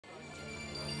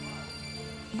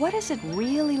What is it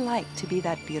really like to be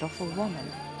that beautiful woman?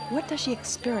 What does she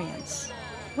experience?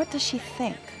 What does she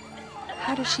think?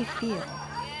 How does she feel?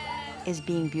 Is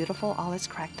being beautiful all it's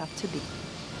cracked up to be?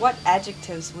 What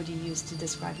adjectives would you use to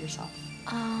describe yourself?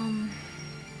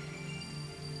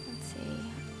 Let's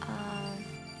see. I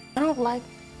don't like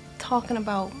talking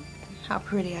about how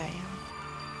pretty I am.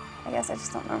 I guess I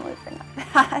just don't normally bring up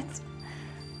that.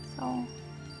 So,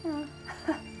 yeah.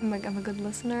 I'm a good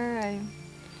listener.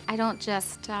 I don't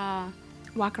just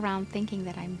walk around thinking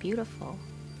that I'm beautiful.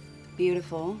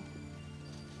 Beautiful,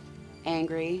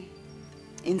 angry,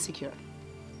 insecure.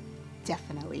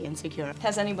 Definitely insecure.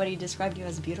 Has anybody described you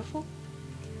as beautiful?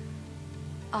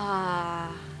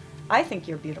 I think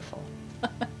you're beautiful.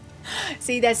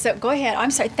 See, that's so, go ahead.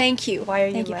 I'm sorry. Thank you. Why are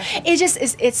you Thank laughing? It just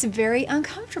is. It's very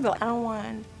uncomfortable. I don't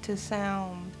want to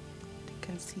sound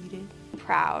conceited.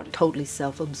 Proud. Totally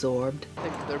self-absorbed. I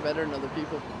think they're better than other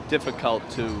people. Difficult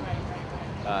to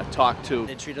talk to.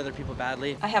 They treat other people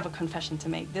badly. I have a confession to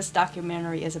make. This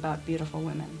documentary is about beautiful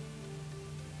women.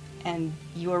 And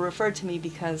you are referred to me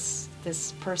because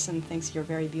this person thinks you're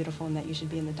very beautiful and that you should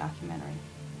be in the documentary.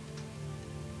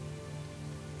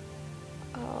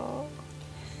 Oh,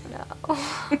 no.